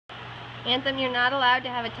Anthem, you're not allowed to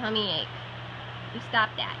have a tummy ache. You stop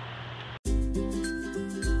that.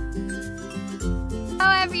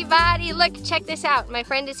 Hello everybody, look, check this out. My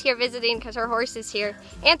friend is here visiting because her horse is here.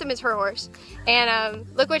 Anthem is her horse. And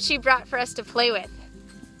look what she brought for us to play with.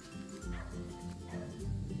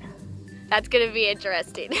 That's gonna be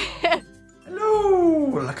interesting. Hello!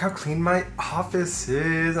 Look how clean my office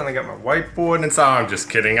is, and I got my whiteboard and so. I'm just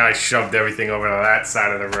kidding, I shoved everything over to that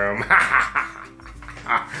side of the room.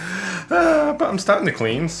 But I'm starting to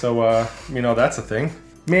clean, so you know, that's a thing.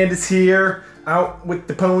 Amanda's here, out with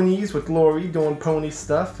the ponies, with Lori, doing pony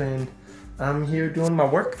stuff, and I'm here doing my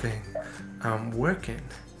work thing. I'm working.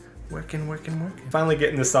 Finally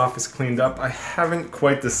getting this office cleaned up. I haven't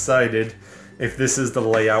quite decided if this is the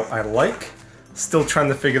layout I like. Still trying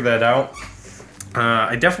to figure that out.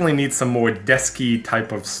 I definitely need some more desky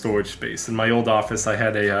type of storage space. In my old office, I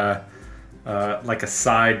had a like a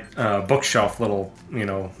side bookshelf, little, you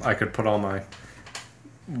know, I could put all my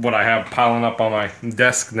what I have piling up on my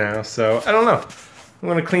desk now. So I don't know. I'm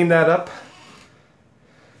gonna clean that up.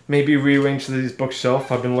 Maybe rearrange these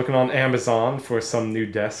bookshelf. I've been looking on Amazon for some new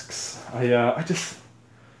desks.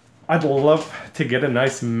 I'd love to get a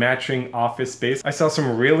nice matching office space. I saw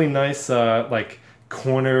some really nice like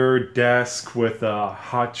corner desk with a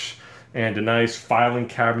hutch and a nice filing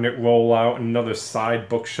cabinet rollout and another side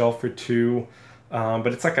bookshelf or two. But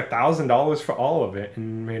it's like $1,000 for all of it.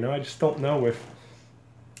 And you know, I just don't know if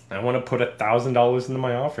I want to put $1,000 into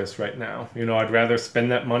my office right now. You know, I'd rather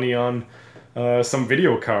spend that money on some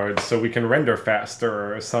video cards so we can render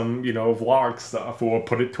faster, or some, you know, vlog stuff, or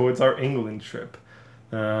put it towards our England trip.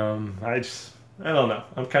 I don't know.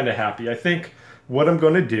 I'm kind of happy. I think what I'm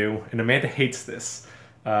going to do, and Amanda hates this,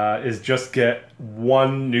 is just get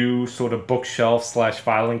one new sort of bookshelf slash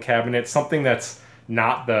filing cabinet, something that's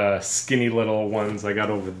not the skinny little ones I got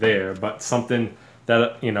over there, but something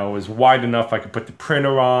that, you know, is wide enough I could put the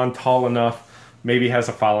printer on, tall enough, maybe has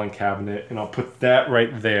a filing cabinet, and I'll put that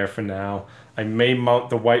right there for now. I may mount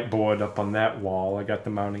the whiteboard up on that wall. I got the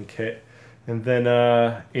mounting kit. And then,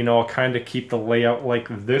 you know, I'll kind of keep the layout like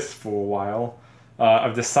this for a while.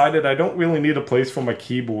 I've decided I don't really need a place for my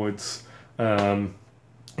keyboards in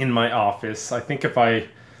my office. I think if I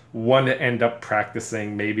want to end up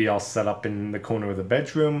practicing, maybe I'll set up in the corner of the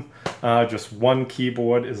bedroom. Just one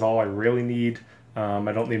keyboard is all I really need.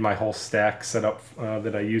 I don't need my whole stack set up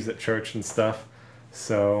that I use at church and stuff.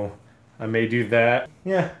 So I may do that.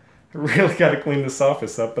 Yeah, I really got to clean this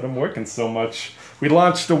office up, but I'm working so much. We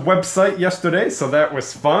launched a website yesterday, so that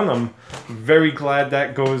was fun. I'm very glad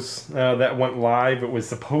that that went live. It was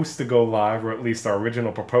supposed to go live, or at least our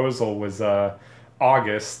original proposal was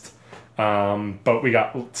August. But we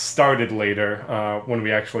got started later when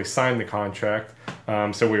we actually signed the contract.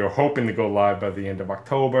 So we were hoping to go live by the end of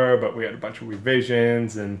October, but we had a bunch of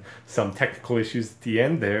revisions and some technical issues at the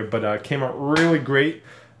end there. But it came out really great.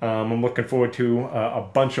 I'm looking forward to a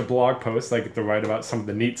bunch of blog posts. I get to write about some of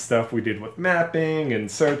the neat stuff we did with mapping and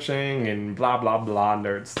searching and blah, blah, blah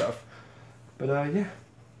nerd stuff. But yeah,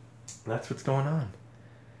 that's what's going on.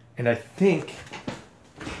 And I think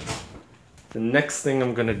the next thing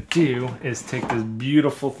I'm gonna do is take this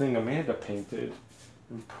beautiful thing Amanda painted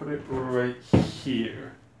and put it right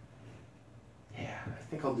here. Yeah, I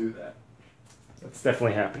think I'll do that. That's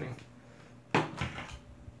definitely happening.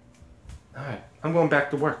 Alright, I'm going back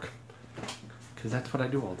to work. Because that's what I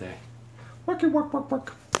do all day. Work.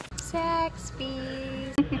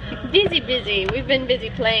 Zaxby's. busy. We've been busy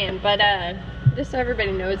playing, but just so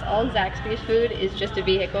everybody knows, all Zaxby's food is just a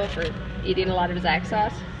vehicle for eating a lot of Zax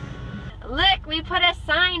sauce. Look, we put a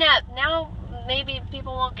sign up. Now maybe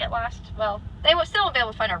people won't get lost. Well, they will still be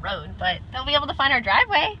able to find our road, but they'll be able to find our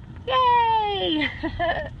driveway. Yay!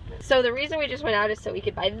 So the reason we just went out is so we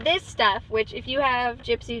could buy this stuff, which if you have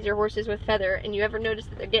gypsies or horses with feather and you ever notice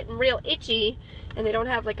that they're getting real itchy and they don't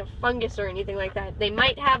have like a fungus or anything like that, they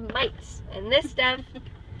might have mites. And this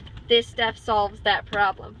stuff solves that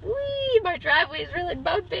problem. Whee! My driveway is really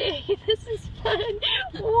bumpy. This is fun.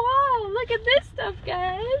 Whoa, look at this stuff,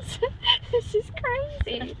 guys. This is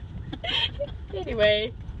crazy.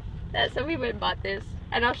 Anyway, so we went and bought this.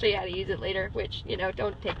 And I'll show you how to use it later, which, you know,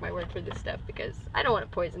 don't take my word for this stuff because I don't want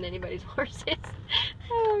to poison anybody's horses.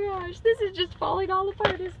 Oh gosh, this is just falling all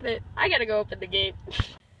apart, isn't it? I gotta go open the gate.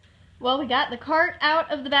 Well, we got the cart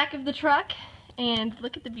out of the back of the truck, and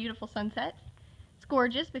look at the beautiful sunset. It's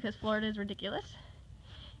gorgeous because Florida is ridiculous.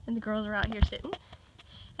 And the girls are out here sitting.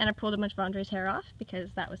 And I pulled a bunch of Andre's hair off because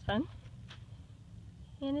that was fun.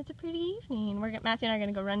 And it's a pretty evening. Matthew and I are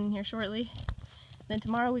gonna go run in here shortly. Then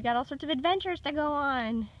tomorrow we got all sorts of adventures to go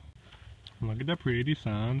on. Look at the pretty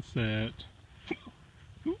sunset.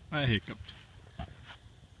 I hiccuped.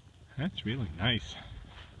 That's really nice.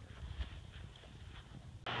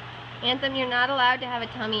 Anthem, you're not allowed to have a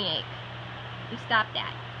tummy ache. You stop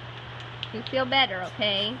that. You feel better,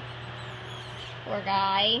 okay? Poor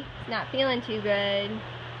guy. He's not feeling too good.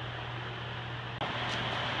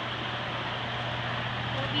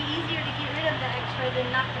 It'll be easier to get rid of the extra than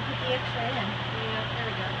not to put the extra in. Yeah, there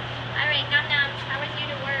we go. Alright, Num Num, how was you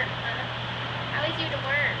to work, huh? How was you to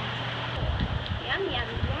work? Yum, yum,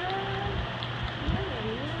 yum. Yum, yum,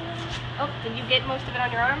 yum. Oh, did you get most of it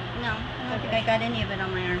on your arm? No, I don't think I got any of it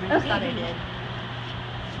on my arm. I just thought I did.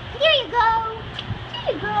 There you go. There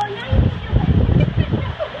you go. Now you can feel better.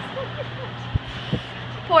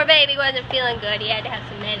 Poor baby wasn't feeling good. He had to have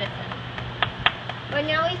some medicine. But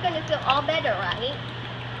now he's going to feel all better, right?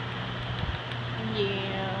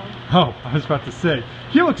 Yeah. Oh, I was about to say,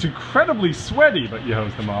 he looks incredibly sweaty, but you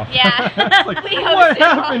hosed him off. Yeah. It's like, We what hosed him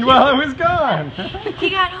happened off. while I was gone? He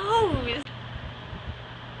got hosed.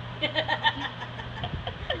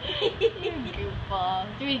 Goofball.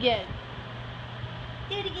 Do it again.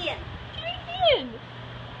 Do it again. Do it again.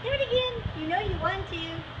 Do it again. You know you want to.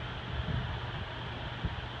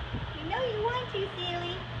 You know you want to,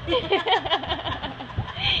 silly.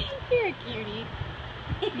 You're a cutie.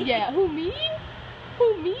 Yeah, who, me?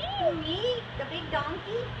 Who, me? Who, me? The big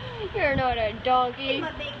donkey? You're not a donkey. I'm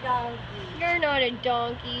a big donkey. You're not a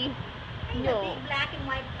donkey. I'm No. a big black and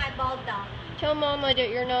white piebald donkey. Tell Mama that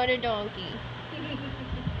you're not a donkey.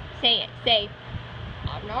 Say it. Say,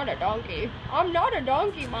 I'm not a donkey. I'm not a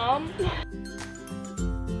donkey, Mom.